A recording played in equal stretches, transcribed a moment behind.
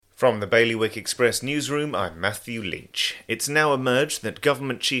From the Bailiwick Express newsroom, I'm Matthew Leach. It's now emerged that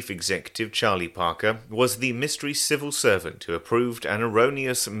Government Chief Executive Charlie Parker was the mystery civil servant who approved an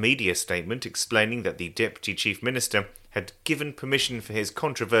erroneous media statement explaining that the Deputy Chief Minister had given permission for his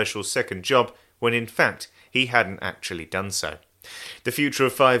controversial second job when in fact he hadn't actually done so. The future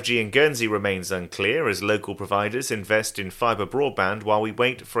of 5G in Guernsey remains unclear as local providers invest in fibre broadband while we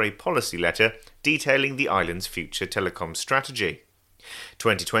wait for a policy letter detailing the island's future telecom strategy.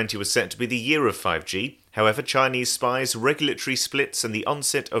 2020 was set to be the year of 5G. However, Chinese spies, regulatory splits and the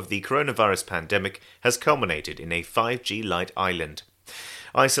onset of the coronavirus pandemic has culminated in a 5G light island.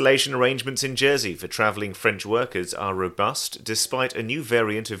 Isolation arrangements in Jersey for travelling French workers are robust, despite a new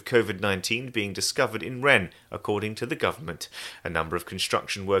variant of COVID-19 being discovered in Rennes, according to the government. A number of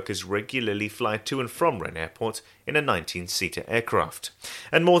construction workers regularly fly to and from Rennes Airport in a 19-seater aircraft.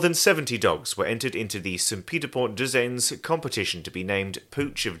 And more than 70 dogs were entered into the St. Peter Port Deux competition to be named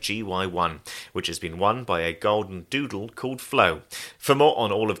Pooch of GY1, which has been won by a golden doodle called Flo. For more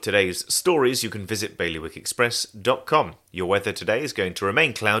on all of today's stories, you can visit bailiwickexpress.com. Your weather today is going to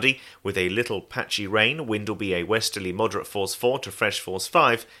remain cloudy, with a little patchy rain. Wind will be a westerly moderate force 4 to fresh force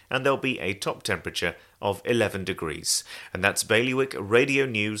 5, and there'll be a top temperature of 11 degrees. And that's Bailiwick Radio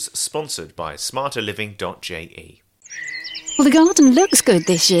News, sponsored by smarterliving.je. Well, the garden looks good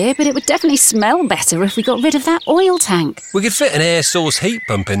this year, but it would definitely smell better if we got rid of that oil tank. We could fit an air source heat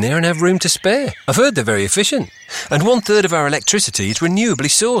pump in there and have room to spare. I've heard they're very efficient. And 1/3 of our electricity is renewably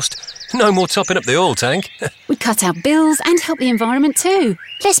sourced. No more topping up the oil tank. We'd cut our bills and help the environment too.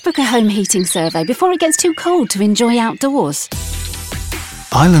 Let's book a home heating survey before it gets too cold to enjoy outdoors.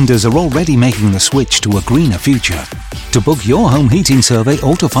 Islanders are already making the switch to a greener future. To book your home heating survey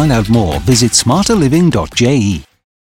or to find out more, visit smarterliving.je.